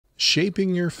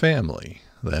Shaping your family.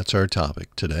 That's our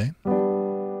topic today.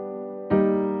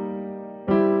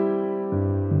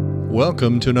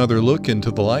 Welcome to another look into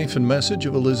the life and message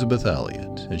of Elisabeth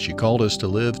Elliot, as she called us to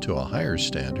live to a higher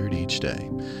standard each day,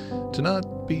 to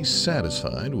not be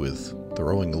satisfied with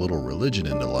throwing a little religion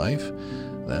into life.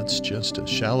 That's just a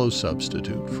shallow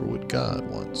substitute for what God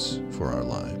wants for our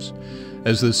lives.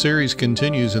 As the series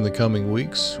continues in the coming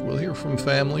weeks, we'll hear from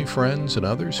family, friends, and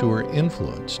others who are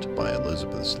influenced by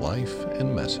Elisabeth's life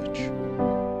and message.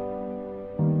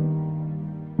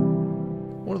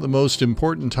 One of the most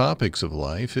important topics of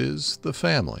life is the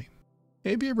family.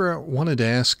 Have you ever wanted to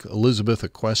ask Elisabeth a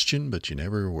question, but you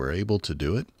never were able to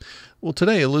do it? Well,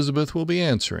 today Elisabeth will be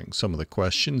answering some of the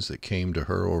questions that came to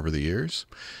her over the years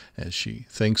as she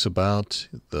thinks about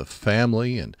the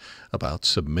family and about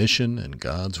submission and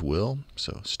God's will.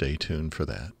 So stay tuned for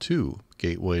that. 2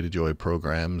 Gateway to Joy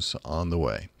programs on the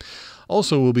way.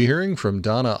 Also, we'll be hearing from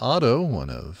Donna Otto, one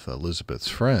of Elisabeth's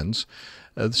friends.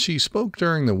 She spoke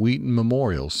during the Wheaton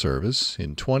Memorial Service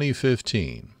in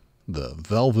 2015. The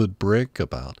Velvet Brick,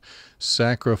 about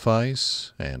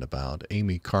sacrifice, and about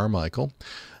Amy Carmichael.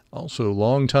 Also,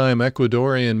 longtime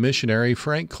Ecuadorian missionary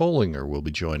Frank Kollinger will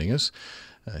be joining us.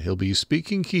 He'll be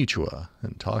speaking Quechua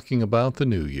and talking about the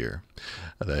new year.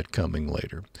 That coming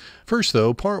later. First,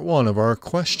 though, part 1 of our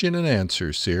question and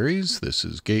answer series. This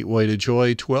is Gateway to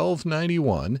Joy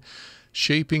 1291.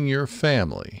 Shaping Your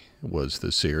Family was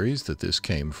the series that this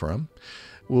came from.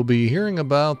 We'll be hearing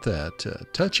about that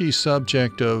touchy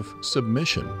subject of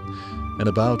submission and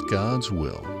about God's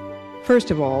will.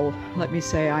 First of all, let me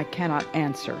say I cannot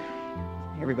answer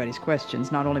everybody's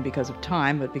questions, not only because of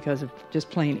time, but because of just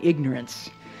plain ignorance.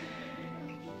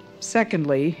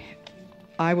 Secondly,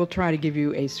 I will try to give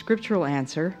you a scriptural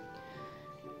answer.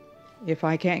 If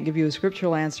I can't give you a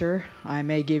scriptural answer, I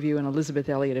may give you an Elisabeth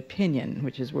Elliot opinion,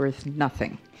 which is worth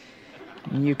nothing.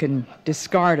 You can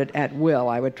discard it at will.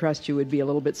 I would trust you would be a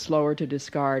little bit slower to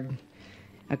discard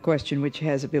a question which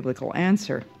has a biblical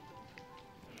answer.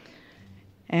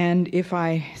 And if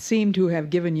I seem to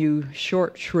have given you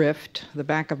short shrift, the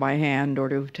back of my hand, or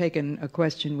to have taken a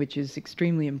question which is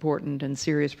extremely important and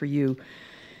serious for you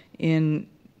in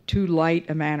too light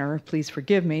a manner, please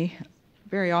forgive me.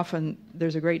 Very often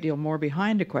there's a great deal more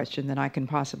behind a question than I can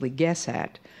possibly guess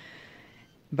at.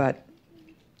 But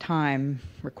time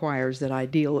requires that I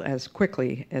deal as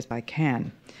quickly as I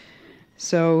can.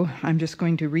 So I'm just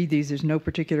going to read these. There's no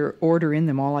particular order in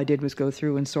them. All I did was go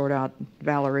through and sort out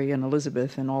Valerie and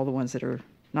Elisabeth and all the ones that are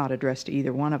not addressed to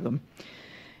either one of them.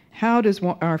 How does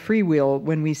our free will,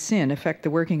 when we sin, affect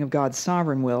the working of God's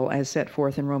sovereign will as set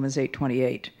forth in Romans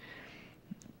 8:28,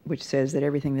 which says that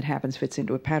everything that happens fits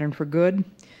into a pattern for good?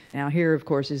 Now here, of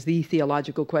course, is the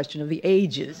theological question of the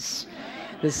ages.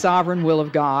 The sovereign will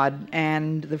of God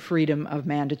and the freedom of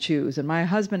man to choose. And my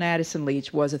husband, Addison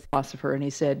Leach, was a philosopher, and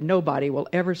he said, nobody will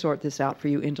ever sort this out for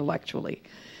you intellectually.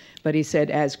 But he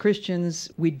said, as Christians,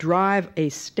 we drive a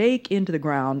stake into the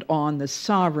ground on the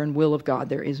sovereign will of God.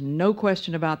 There is no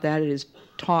question about that. It is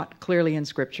taught clearly in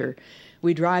Scripture.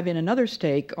 We drive in another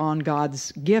stake on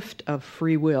God's gift of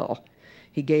free will.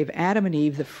 He gave Adam and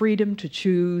Eve the freedom to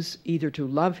choose either to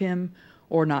love him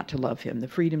or not to love him, the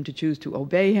freedom to choose to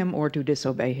obey him or to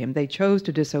disobey him. They chose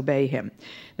to disobey him.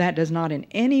 That does not in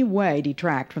any way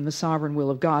detract from the sovereign will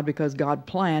of God, because God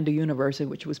planned a universe in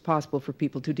which it was possible for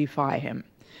people to defy him.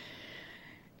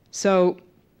 So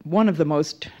one of the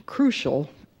most crucial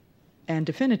and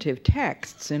definitive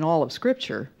texts in all of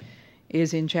Scripture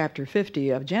is in chapter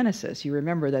 50 of Genesis. You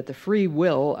remember that the free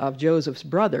will of Joseph's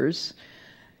brothers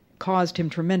caused him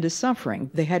tremendous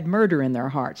suffering. They had murder in their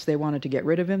hearts. They wanted to get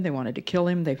rid of him. They wanted to kill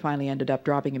him. They finally ended up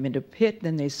dropping him into a pit.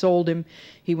 Then they sold him.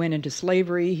 He went into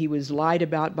slavery. He was lied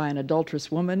about by an adulterous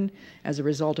woman. As a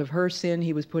result of her sin,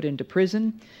 he was put into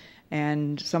prison.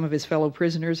 And some of his fellow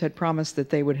prisoners had promised that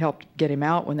they would help get him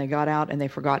out when they got out, and they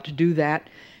forgot to do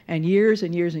that. And years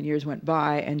and years and years went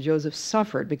by, and Joseph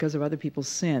suffered because of other people's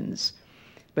sins.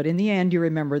 But in the end, you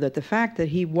remember that the fact that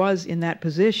he was in that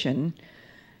position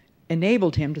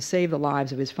enabled him to save the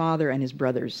lives of his father and his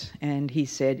brothers. And he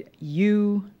said,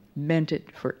 you meant it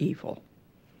for evil,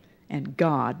 and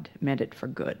God meant it for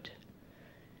good.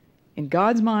 In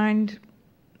God's mind,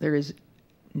 there is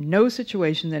no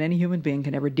situation that any human being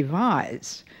can ever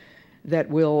devise that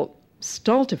will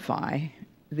stultify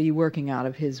the working out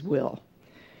of his will.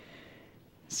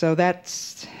 So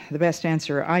that's the best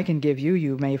answer I can give you.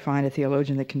 You may find a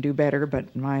theologian that can do better,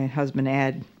 but my husband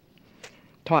Ad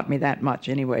taught me that much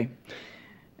anyway.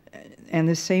 And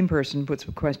this same person puts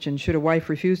a question, should a wife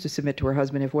refuse to submit to her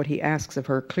husband if what he asks of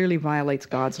her clearly violates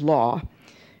God's law,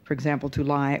 for example, to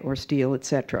lie or steal,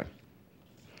 etc.?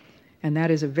 And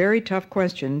that is a very tough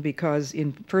question because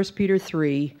in 1 Peter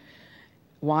 3,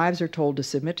 wives are told to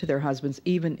submit to their husbands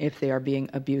even if they are being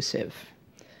abusive.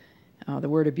 The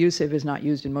word abusive is not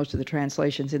used in most of the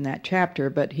translations in that chapter,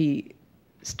 but he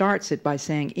starts it by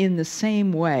saying in the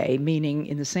same way, meaning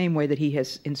in the same way that he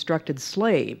has instructed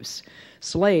slaves.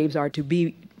 Slaves are to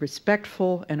be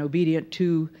respectful and obedient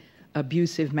to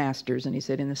abusive masters. And he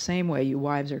said, in the same way, you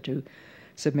wives are to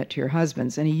submit to your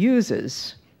husbands. And he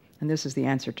uses, and this is the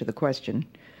answer to the question,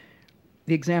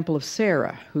 the example of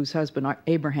Sarah, whose husband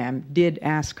Abraham did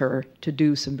ask her to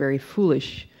do some very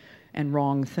foolish and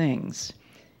wrong things.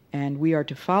 And we are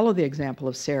to follow the example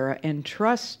of Sarah and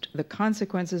trust the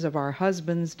consequences of our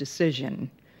husband's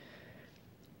decision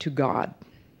to God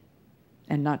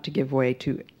and not to give way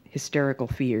to hysterical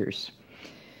fears.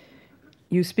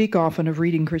 You speak often of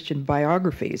reading Christian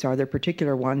biographies. Are there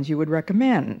particular ones you would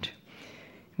recommend?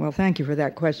 Well, thank you for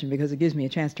that question because it gives me a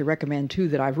chance to recommend two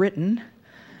that I've written.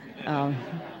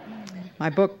 My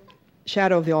book,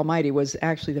 Shadow of the Almighty, was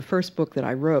actually the first book that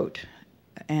I wrote.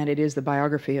 And it is the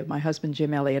biography of my husband,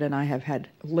 Jim Elliot, and I have had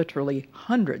literally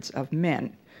hundreds of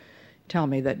men tell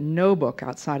me that no book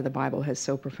outside of the Bible has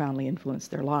so profoundly influenced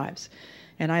their lives.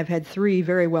 And I've had three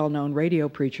very well-known radio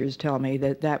preachers tell me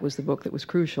that that was the book that was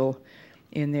crucial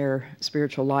in their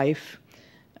spiritual life.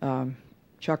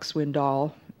 Chuck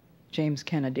Swindoll, James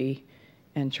Kennedy,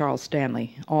 and Charles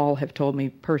Stanley all have told me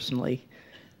personally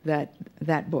that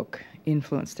that book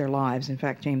influenced their lives. In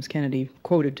fact, James Kennedy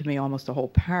quoted to me almost a whole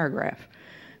paragraph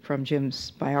from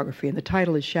Jim's biography, and the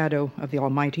title is Shadow of the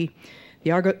Almighty.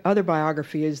 The other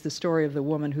biography is the story of the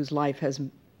woman whose life has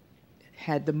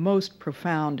had the most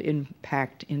profound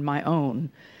impact in my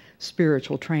own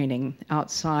spiritual training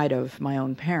outside of my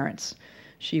own parents.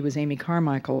 She was Amy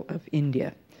Carmichael of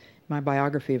India. My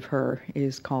biography of her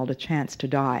is called A Chance to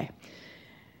Die.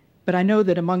 But I know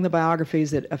that among the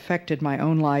biographies that affected my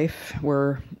own life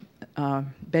were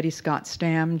Betty Scott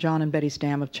Stam, John and Betty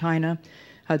Stam of China,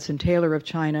 Hudson Taylor of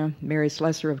China, Mary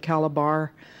Slessor of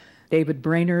Calabar, David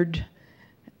Brainerd,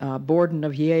 Borden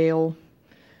of Yale.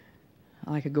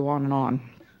 I could go on and on.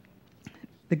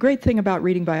 The great thing about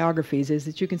reading biographies is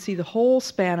that you can see the whole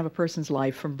span of a person's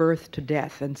life from birth to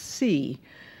death and see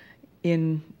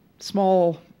in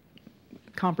small,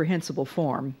 comprehensible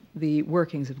form the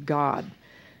workings of God.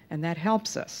 And that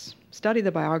helps us. Study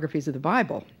the biographies of the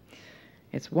Bible.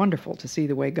 It's wonderful to see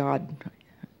the way God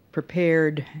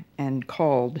prepared and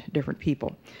called different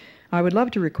people. I would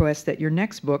love to request that your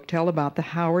next book tell about the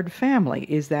Howard family.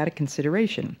 Is that a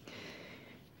consideration?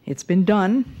 It's been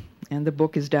done, and the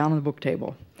book is down on the book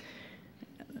table.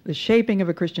 The shaping of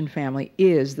a Christian family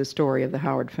is the story of the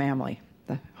Howard family,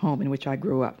 the home in which I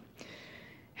grew up.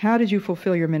 How did you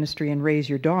fulfill your ministry and raise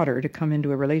your daughter to come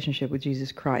into a relationship with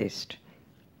Jesus Christ?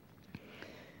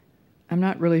 I'm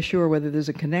not really sure whether there's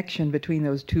a connection between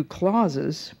those two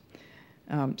clauses.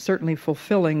 Certainly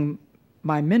fulfilling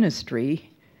my ministry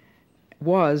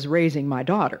was raising my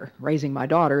daughter. Raising my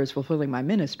daughter is fulfilling my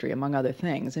ministry, among other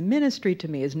things. And ministry to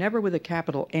me is never with a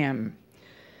capital M.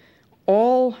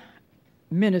 All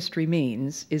ministry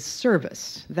means is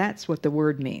service. That's what the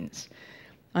word means.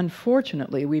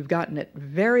 Unfortunately, we've gotten it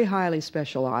very highly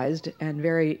specialized and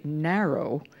very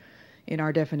narrow in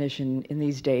our definition in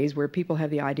these days, where people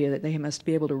have the idea that they must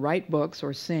be able to write books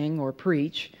or sing or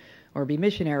preach or be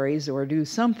missionaries or do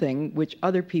something which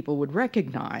other people would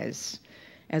recognize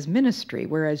as ministry,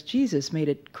 whereas Jesus made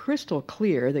it crystal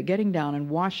clear that getting down and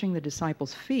washing the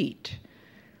disciples' feet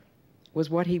was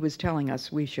what he was telling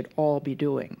us we should all be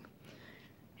doing.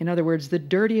 In other words, the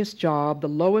dirtiest job, the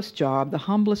lowest job, the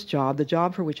humblest job, the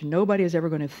job for which nobody is ever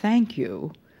going to thank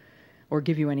you or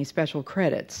give you any special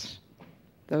credits,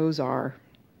 those are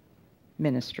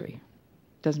ministry.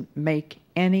 It doesn't make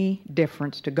any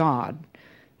difference to God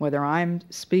whether I'm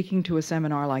speaking to a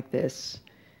seminar like this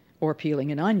or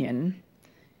peeling an onion,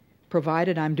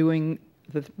 provided I'm doing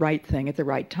the right thing at the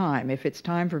right time. If it's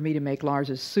time for me to make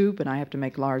Lars's soup, and I have to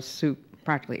make Lars soup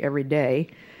practically every day,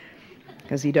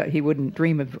 because he wouldn't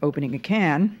dream of opening a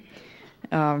can,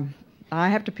 I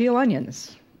have to peel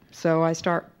onions. So I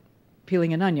start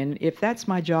peeling an onion. If that's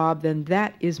my job, then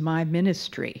that is my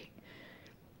ministry.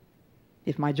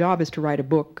 If my job is to write a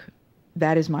book,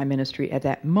 that is my ministry at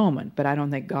that moment. But I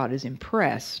don't think God is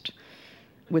impressed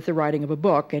with the writing of a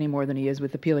book any more than he is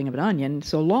with the peeling of an onion,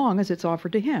 so long as it's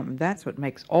offered to him. That's what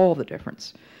makes all the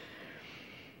difference.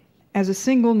 As a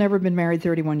single, never been married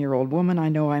 31-year-old woman, I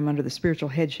know I'm under the spiritual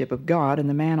headship of God, and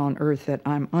the man on earth that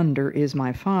I'm under is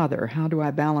my father. How do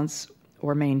I balance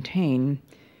or maintain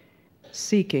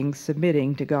seeking,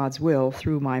 submitting to God's will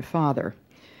through my father?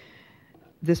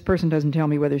 This person doesn't tell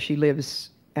me whether she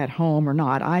lives at home or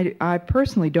not. I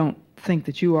personally don't think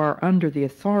that you are under the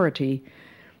authority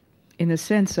in the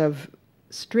sense of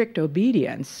strict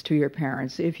obedience to your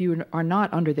parents. If you are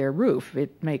not under their roof,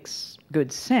 it makes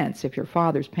good sense if your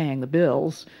father's paying the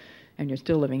bills and you're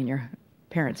still living in your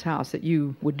parents' house that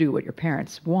you would do what your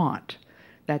parents want.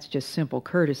 That's just simple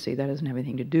courtesy. That doesn't have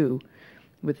anything to do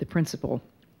with the principle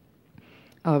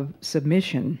of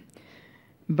submission.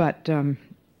 But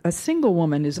a single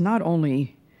woman is not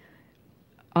only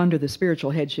under the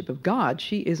spiritual headship of God,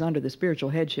 she is under the spiritual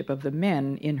headship of the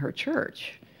men in her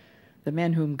church, the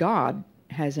men whom God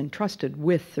has entrusted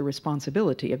with the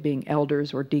responsibility of being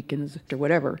elders or deacons or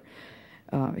whatever.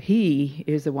 He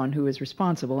is the one who is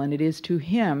responsible, and it is to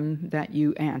him that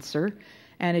you answer,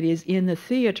 and it is in the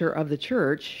theater of the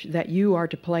church that you are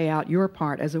to play out your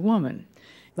part as a woman.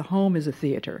 The home is a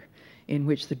theater in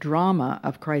which the drama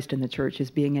of Christ in the church is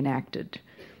being enacted,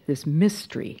 this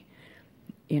mystery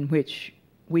in which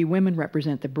we women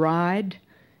represent the bride,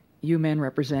 you men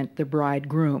represent the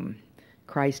bridegroom,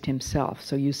 Christ himself.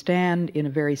 So you stand in a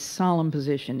very solemn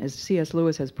position. As C.S.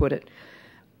 Lewis has put it,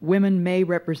 women may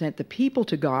represent the people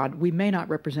to God, we may not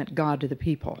represent God to the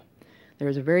people. There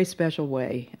is a very special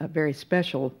way, a very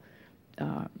special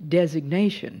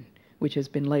designation which has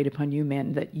been laid upon you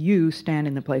men, that you stand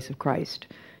in the place of Christ,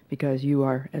 because you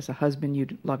are, as a husband, you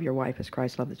love your wife as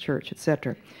Christ loved the church,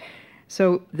 etc.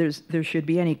 So there should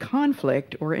be any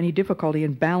conflict or any difficulty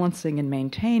in balancing and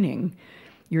maintaining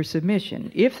your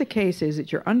submission. If the case is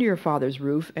that you're under your father's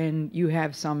roof and you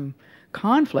have some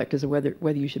conflict as to whether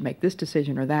you should make this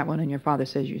decision or that one, and your father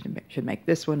says you should make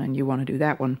this one and you want to do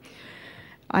that one,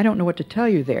 I don't know what to tell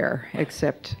you there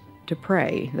except to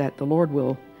pray that the Lord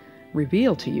will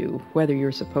reveal to you whether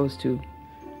you're supposed to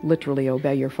literally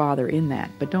obey your father in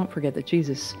that. But don't forget that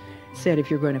Jesus said, if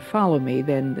you're going to follow me,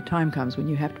 then the time comes when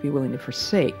you have to be willing to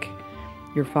forsake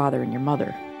your father and your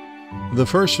mother. The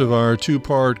first of our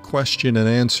two-part question and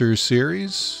answer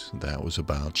series, that was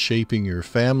about shaping your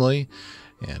family,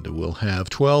 and we'll have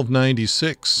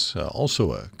 1296,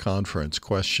 also a conference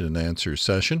question and answer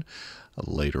session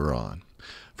later on.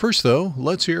 First, though,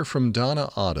 let's hear from Donna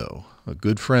Otto, a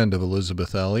good friend of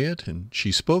Elisabeth Elliot, and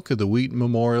she spoke at the Wheaton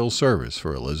Memorial Service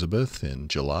for Elisabeth in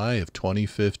July of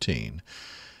 2015.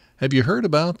 Have you heard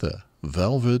about the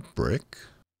velvet brick?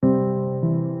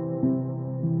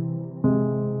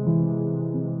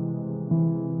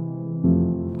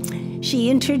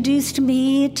 She introduced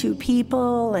me to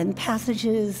people and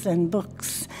passages and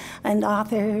books and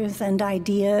authors and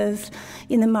ideas.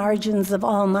 In the margins of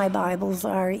all my Bibles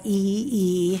are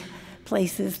EE,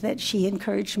 places that she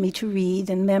encouraged me to read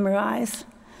and memorize.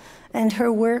 And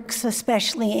her works,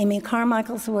 especially Amy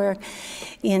Carmichael's work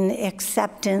in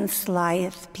acceptance,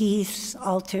 life, peace,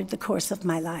 altered the course of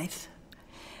my life.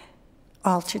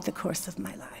 Altered the course of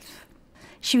my life.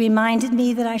 She reminded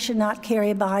me that I should not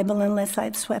carry a Bible unless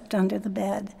I'd swept under the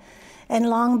bed. And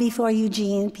long before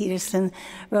Eugene Peterson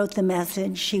wrote the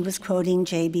message, she was quoting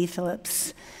J.B.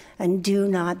 Phillips, and do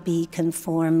not be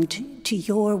conformed to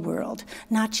your world,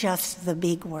 not just the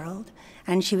big world.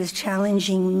 And she was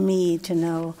challenging me to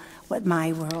know what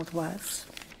my world was.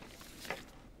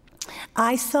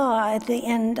 I saw at the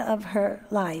end of her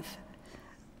life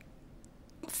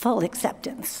full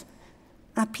acceptance,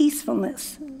 a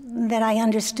peacefulness that I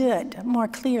understood more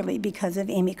clearly because of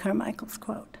Amy Carmichael's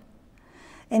quote.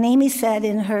 And Amy said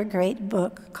in her great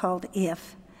book called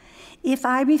If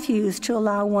I refuse to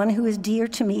allow one who is dear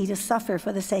to me to suffer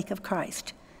for the sake of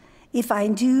Christ, if I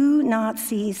do not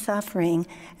see suffering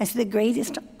as the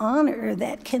greatest honor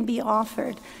that can be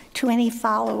offered to any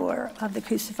follower of the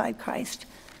crucified Christ,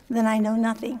 then I know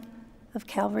nothing of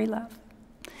Calvary love.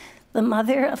 The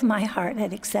mother of my heart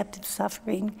had accepted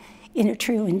suffering in a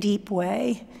true and deep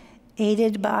way,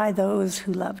 aided by those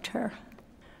who loved her.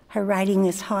 Her writing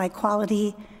is high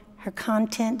quality, her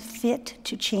content fit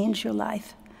to change your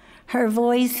life. Her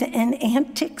voice and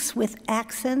antics with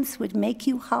accents would make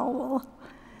you howl,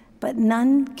 but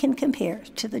none can compare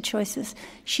to the choices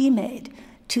she made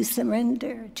to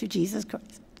surrender to Jesus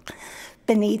Christ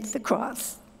beneath the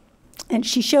cross. And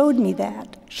she showed me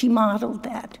that. She modeled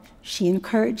that. She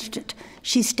encouraged it.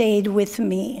 She stayed with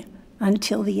me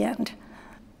until the end.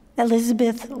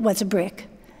 Elisabeth was a brick.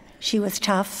 She was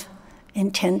tough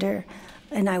and tender,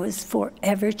 and I was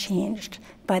forever changed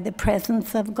by the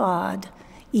presence of God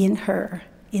in her,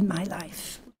 in my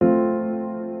life.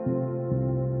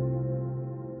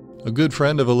 A good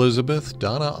friend of Elisabeth,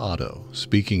 Donna Otto,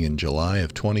 speaking in July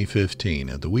of 2015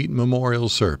 at the Wheaton Memorial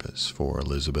Service for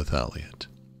Elisabeth Elliot.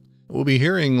 We'll be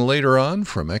hearing later on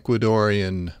from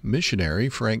Ecuadorian missionary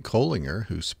Frank Kollinger,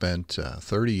 who spent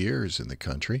 30 years in the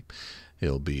country.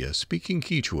 He'll be speaking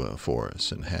Quechua for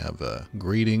us and have a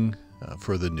greeting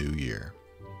for the new year.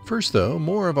 First, though,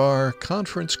 more of our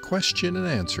conference question and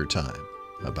answer time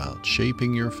about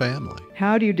shaping your family.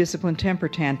 How do you discipline temper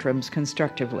tantrums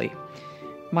constructively?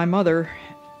 My mother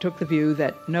took the view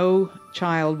that no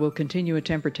child will continue a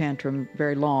temper tantrum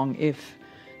very long if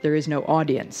there is no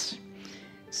audience.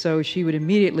 So she would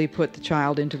immediately put the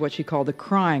child into what she called the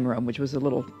crying room, which was a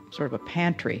little sort of a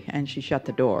pantry, and she shut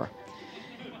the door.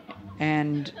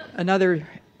 And another,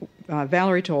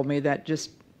 Valerie told me that just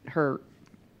her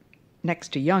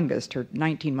next to youngest, her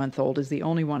 19-month-old, is the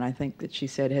only one, I think, that she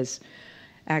said has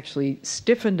actually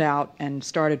stiffened out and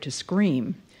started to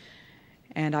scream.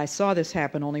 And I saw this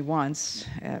happen only once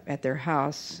at their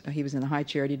house. He was in the high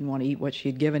chair, didn't want to eat what she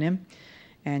had given him.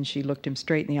 And she looked him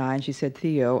straight in the eye and she said,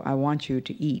 "Theo, I want you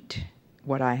to eat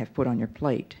what I have put on your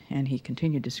plate." And he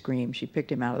continued to scream. She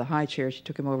picked him out of the high chair. She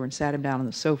took him over and sat him down on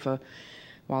the sofa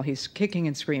while he's kicking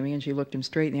and screaming. And she looked him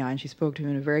straight in the eye and she spoke to him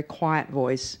in a very quiet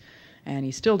voice. And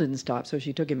he still didn't stop, so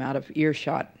she took him out of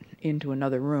earshot into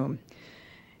another room.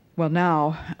 Well,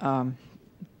 now,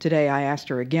 today I asked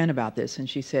her again about this, and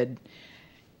she said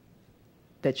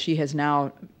that she has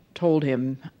now told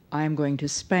him, "I am going to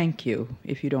spank you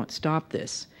if you don't stop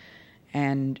this."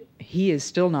 And he is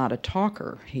still not a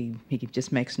talker. He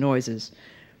just makes noises.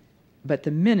 But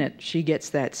the minute she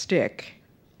gets that stick,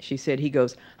 she said he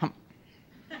goes, "Hum,"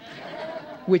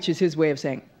 which is his way of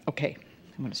saying, "Okay,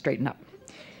 I'm going to straighten up."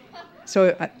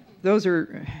 So those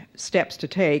are steps to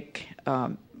take.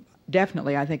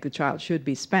 Definitely, I think the child should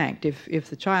be spanked. If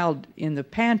the child in the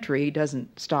pantry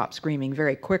doesn't stop screaming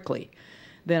very quickly,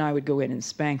 then I would go in and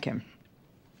spank him.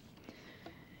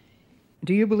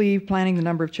 Do you believe planning the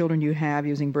number of children you have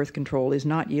using birth control is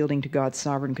not yielding to God's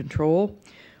sovereign control?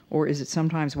 Or is it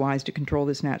sometimes wise to control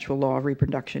this natural law of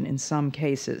reproduction in some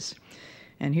cases?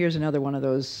 And here's another one of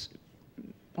those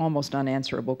almost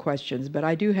unanswerable questions, but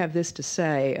I do have this to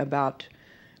say about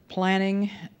planning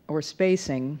or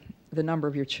spacing the number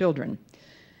of your children.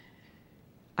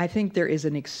 I think there is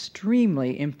an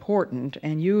extremely important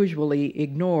and usually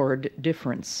ignored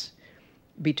difference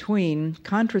between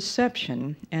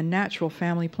contraception and natural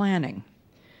family planning.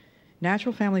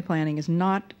 Natural family planning is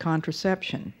not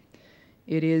contraception.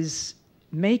 It is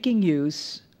making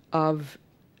use of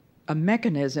a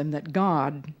mechanism that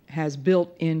God has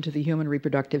built into the human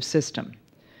reproductive system.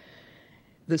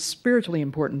 The spiritually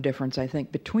important difference, I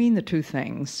think, between the two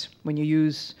things, when you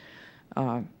use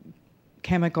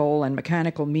chemical and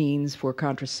mechanical means for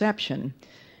contraception,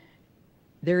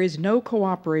 there is no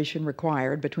cooperation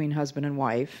required between husband and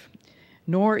wife,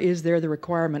 nor is there the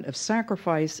requirement of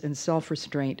sacrifice and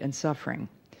self-restraint and suffering.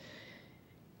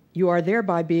 You are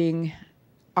thereby being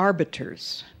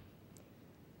arbiters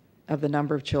of the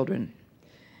number of children.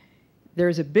 There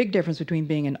is a big difference between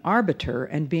being an arbiter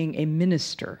and being a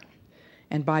minister.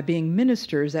 And by being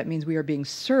ministers, that means we are being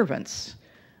servants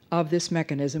of this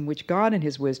mechanism which God in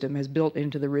his wisdom has built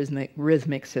into the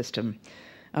rhythmic system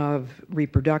of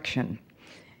reproduction.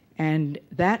 And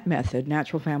that method,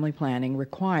 natural family planning,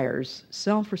 requires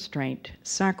self-restraint,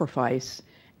 sacrifice,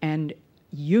 and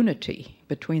unity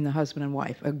between the husband and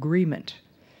wife, agreement.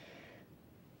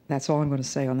 That's all I'm going to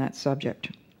say on that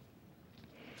subject.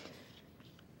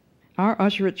 Our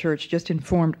usher at church just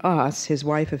informed us his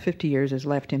wife of 50 years has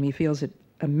left him. He feels it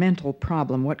a mental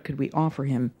problem. What could we offer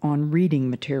him on reading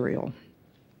material?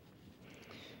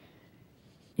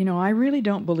 You know, I really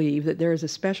don't believe that there is a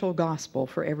special gospel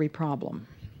for every problem.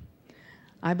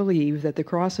 I believe that the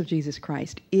cross of Jesus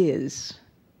Christ is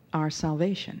our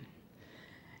salvation.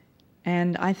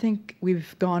 And I think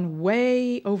we've gone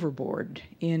way overboard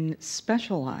in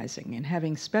specializing and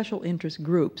having special interest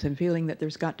groups and feeling that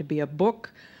there's got to be a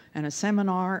book and a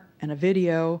seminar and a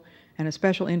video and a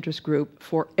special interest group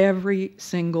for every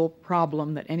single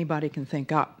problem that anybody can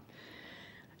think up.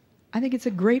 I think it's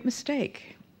a great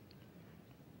mistake.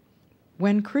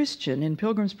 When Christian in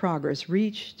Pilgrim's Progress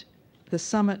reached the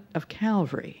summit of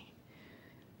Calvary,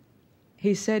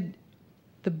 he said,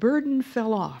 the burden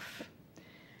fell off.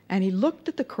 And he looked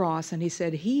at the cross and he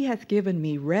said, "He hath given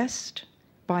me rest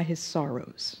by his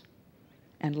sorrows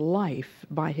and life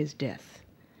by his death."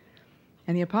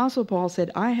 And the Apostle Paul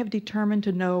said, "I have determined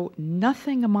to know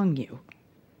nothing among you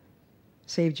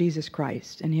save Jesus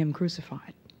Christ and him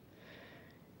crucified."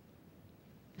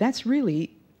 That's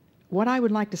really what I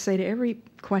would like to say to every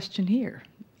question here.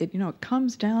 It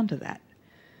comes down to that.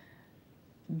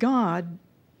 God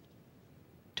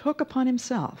took upon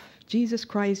himself, Jesus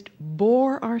Christ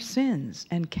bore our sins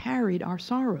and carried our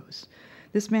sorrows.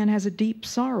 This man has a deep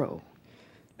sorrow,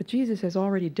 but Jesus has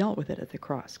already dealt with it at the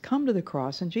cross. Come to the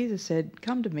cross, and Jesus said,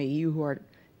 "Come to me, you who are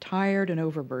tired and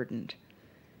overburdened.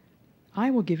 I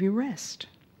will give you rest.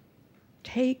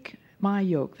 Take my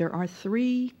yoke. There are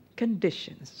 3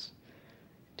 conditions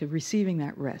to receiving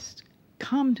that rest.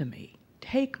 Come to me,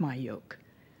 take my yoke,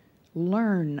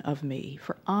 learn of me,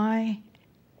 for I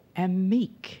am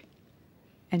meek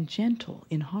and gentle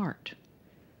in heart,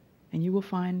 and you will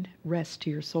find rest to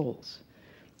your souls.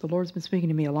 The Lord's been speaking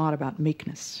to me a lot about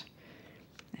meekness,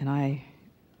 and I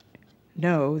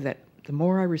know that the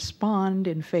more I respond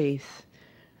in faith,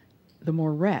 the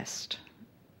more rest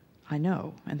I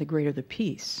know, and the greater the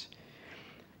peace.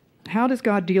 How does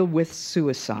God deal with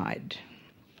suicide?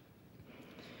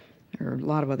 There are a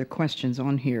lot of other questions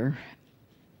on here,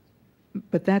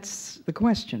 but that's the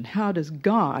question. How does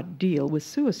God deal with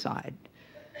suicide?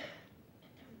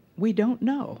 We don't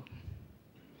know.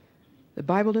 The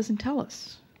Bible doesn't tell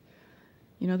us.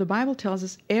 You know, the Bible tells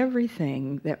us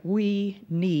everything that we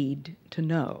need to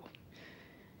know.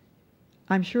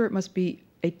 I'm sure it must be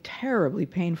a terribly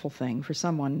painful thing for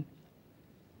someone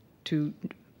to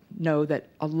know that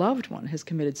a loved one has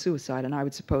committed suicide, and I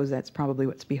would suppose that's probably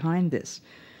what's behind this.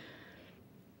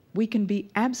 We can be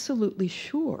absolutely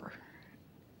sure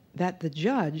that the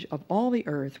judge of all the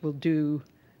earth will do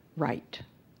right.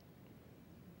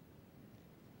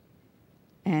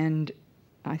 And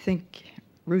I think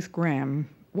Ruth Graham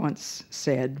once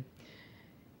said,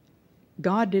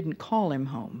 God didn't call him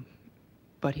home,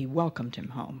 but he welcomed him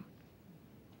home.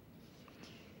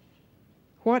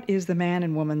 What is the man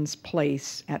and woman's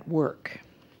place at work?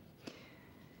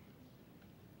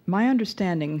 My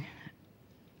understanding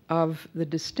of the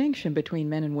distinction between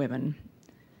men and women,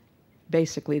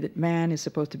 basically that man is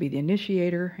supposed to be the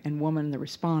initiator and woman the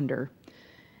responder,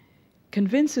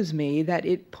 convinces me that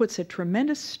it puts a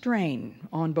tremendous strain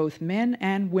on both men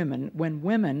and women when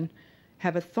women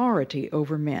have authority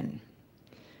over men.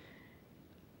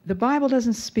 The Bible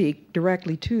doesn't speak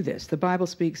directly to this. The Bible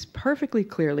speaks perfectly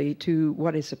clearly to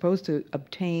what is supposed to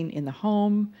obtain in the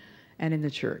home and in the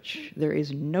church. There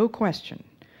is no question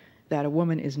that a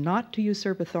woman is not to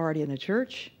usurp authority in the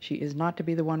church. She is not to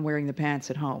be the one wearing the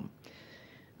pants at home.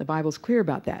 The Bible's clear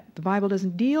about that. The Bible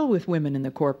doesn't deal with women in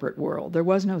the corporate world. There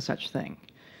was no such thing.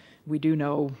 We do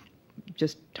know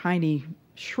just tiny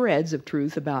shreds of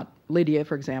truth about Lydia,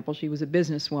 for example. She was a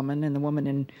businesswoman, and the woman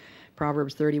in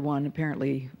Proverbs 31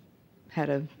 apparently had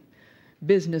a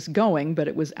business going, but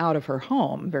it was out of her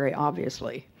home, very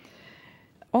obviously.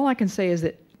 All I can say is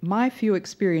that my few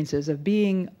experiences of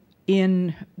being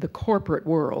in the corporate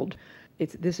world,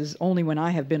 this is only when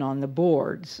I have been on the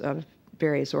boards of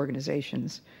various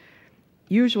organizations.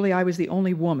 Usually I was the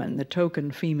only woman, the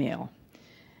token female.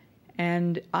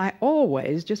 And I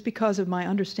always, just because of my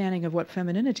understanding of what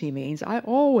femininity means, I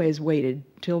always waited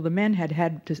till the men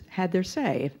had their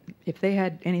say. If they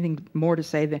had anything more to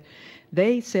say,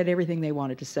 they said everything they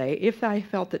wanted to say. If I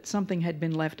felt that something had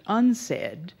been left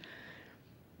unsaid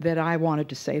that I wanted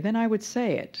to say, then I would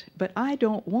say it. But I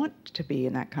don't want to be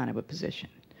in that kind of a position.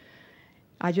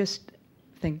 I just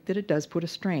think that it does put a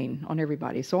strain on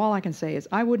everybody. So all I can say is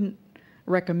I wouldn't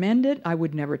recommend it. I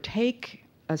would never take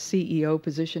a CEO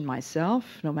position myself,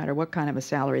 no matter what kind of a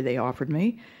salary they offered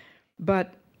me.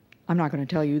 But I'm not going to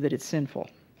tell you that it's sinful.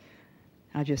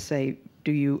 I just say,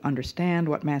 do you understand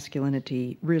what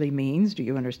masculinity really means? Do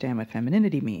you understand what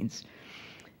femininity means?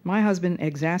 My husband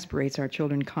exasperates our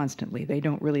children constantly. They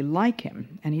don't really like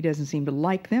him, and he doesn't seem to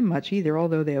like them much either,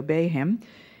 although they obey him.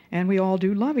 And we all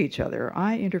do love each other.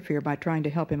 I interfere by trying to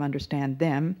help him understand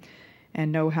them and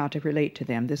know how to relate to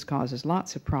them. This causes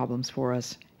lots of problems for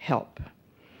us. Help.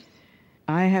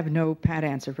 I have no pat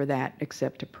answer for that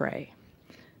except to pray.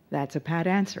 That's a pat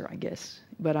answer, I guess.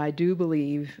 But I do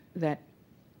believe that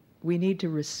we need to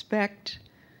respect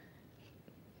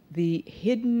the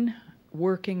hidden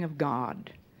working of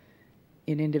God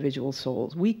in individual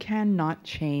souls. We cannot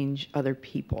change other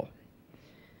people.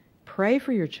 Pray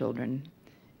for your children.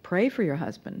 Pray for your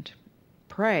husband.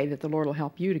 Pray that the Lord will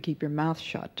help you to keep your mouth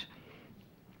shut.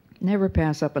 Never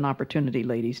pass up an opportunity,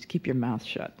 ladies, to keep your mouth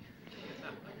shut.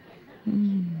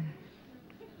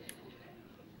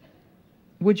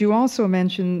 Would you also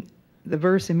mention the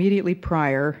verse immediately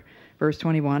prior, verse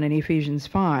 21 in Ephesians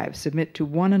 5, submit to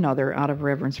one another out of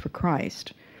reverence for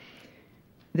Christ?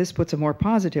 This puts a more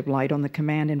positive light on the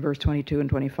command in verse 22 and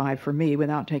 25 for me,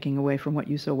 without taking away from what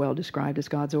you so well described as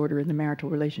God's order in the marital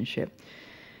relationship.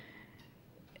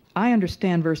 I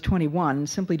understand verse 21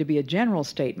 simply to be a general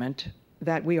statement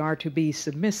that we are to be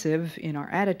submissive in our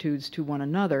attitudes to one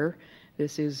another.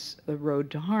 This is the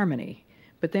road to harmony.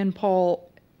 But then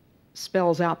Paul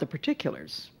spells out the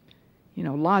particulars. You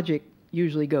know, logic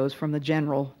usually goes from the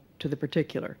general to the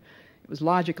particular. It was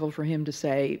logical for him to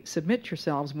say, submit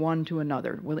yourselves one to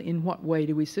another. Well, in what way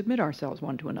do we submit ourselves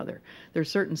one to another? There are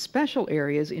certain special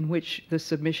areas in which the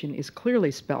submission is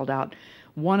clearly spelled out.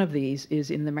 One of these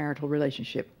is in the marital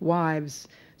relationship. Wives,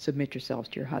 submit yourselves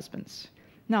to your husbands.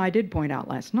 Now, I did point out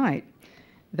last night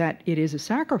that it is a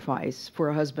sacrifice for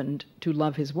a husband to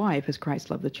love his wife as Christ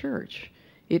loved the church.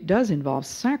 It does involve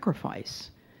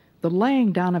sacrifice, the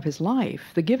laying down of his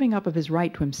life, the giving up of his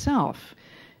right to himself.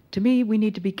 To me, we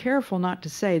need to be careful not to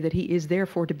say that he is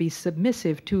therefore to be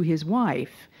submissive to his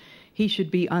wife. He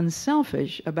should be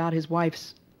unselfish about his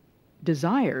wife's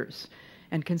desires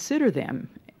and consider them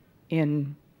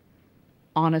in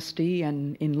honesty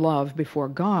and in love before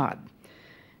God.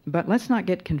 But let's not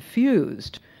get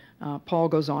confused. Paul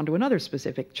goes on to another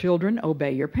specific. Children,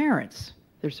 obey your parents.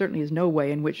 There certainly is no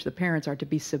way in which the parents are to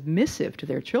be submissive to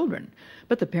their children,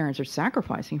 but the parents are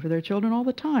sacrificing for their children all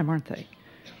the time, aren't they?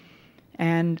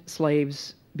 And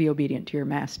slaves, be obedient to your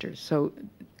masters. So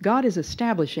God is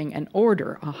establishing an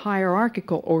order, a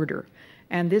hierarchical order,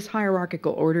 and this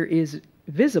hierarchical order is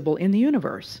visible in the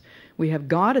universe. We have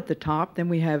God at the top, then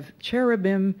we have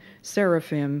cherubim,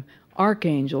 seraphim,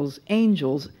 archangels,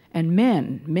 angels, and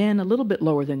men. Men a little bit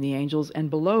lower than the angels, and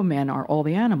below men are all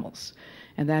the animals.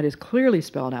 And that is clearly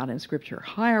spelled out in Scripture,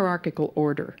 hierarchical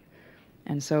order.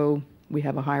 And so we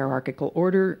have a hierarchical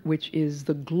order which is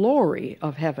the glory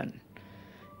of heaven.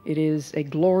 It is a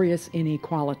glorious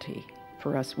inequality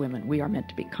for us women. We are meant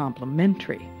to be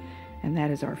complementary, and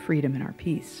that is our freedom and our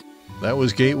peace. That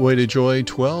was Gateway to Joy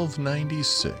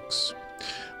 1296.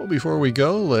 Well, before we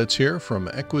go, let's hear from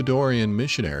Ecuadorian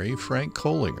missionary Frank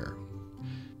Kollinger.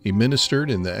 He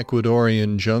ministered in the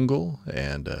Ecuadorian jungle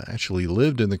and actually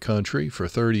lived in the country for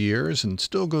 30 years and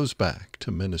still goes back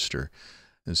to minister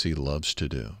as he loves to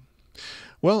do.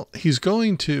 Well, he's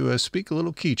going to speak a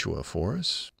little Quechua for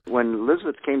us. When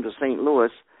Elisabeth came to St.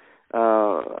 Louis,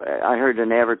 I heard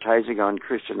an advertising on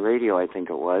Christian radio, I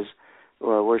think it was,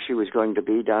 where she was going to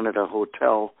be down at a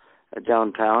hotel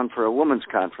downtown for a women's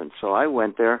conference. So I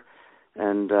went there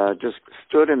and just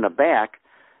stood in the back.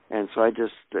 And so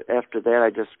after that, I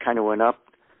just kind of went up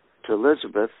to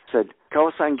Elisabeth, said,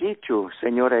 "Kausangitu,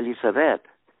 Señora Elisabeth."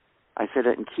 I said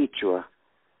it in Quechua.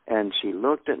 And she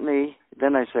looked at me.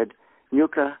 Then I said,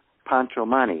 "Nuka Pancho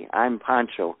Mani, I'm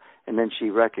Pancho." And then she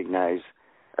recognized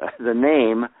the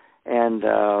name and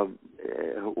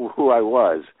who I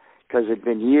was, because it had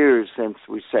been years since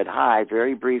we said hi,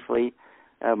 very briefly,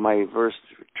 my first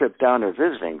trip down there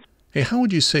visiting. Hey, how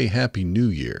would you say Happy New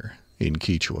Year in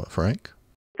Quechua, Frank?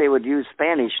 They would use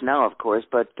Spanish now, of course,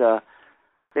 but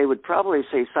they would probably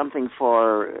say something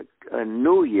for a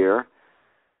New Year.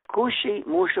 Kushi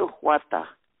Mushu Huata.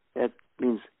 That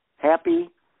means Happy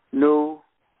New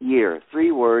Year.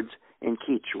 3 words in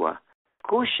Quechua.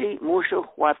 Kushi Mushu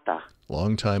Huata.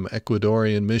 Longtime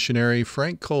Ecuadorian missionary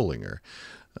Frank Kollinger.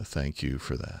 Thank you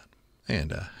for that.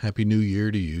 And a Happy New Year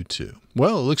to you, too.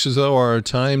 Well, it looks as though our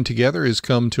time together has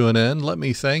come to an end. Let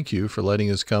me thank you for letting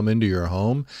us come into your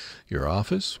home, your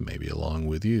office, maybe along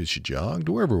with you as you jogged,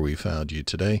 wherever we found you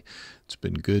today. It's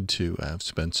been good to have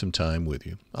spent some time with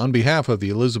you. On behalf of the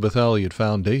Elisabeth Elliot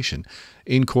Foundation,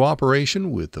 in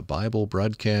cooperation with the Bible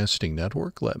Broadcasting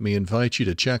Network, let me invite you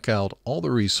to check out all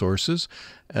the resources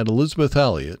at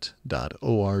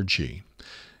elisabethelliot.org.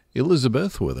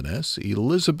 Elisabeth with an S,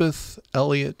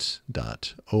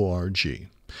 elisabethelliot.org.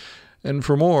 And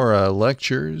for more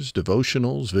lectures,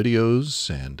 devotionals, videos,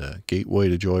 and Gateway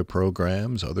to Joy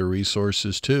programs, other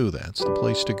resources too, that's the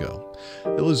place to go,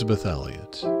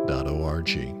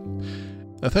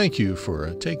 elisabethelliot.org. Thank you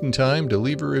for taking time to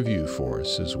leave a review for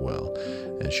us as well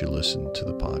as you listen to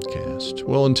the podcast.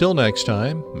 Well, until next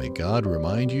time, may God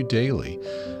remind you daily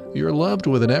you're loved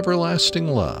with an everlasting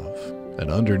love, and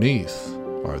underneath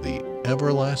are the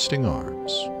everlasting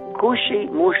arms. Kushi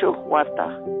Mushu Huata.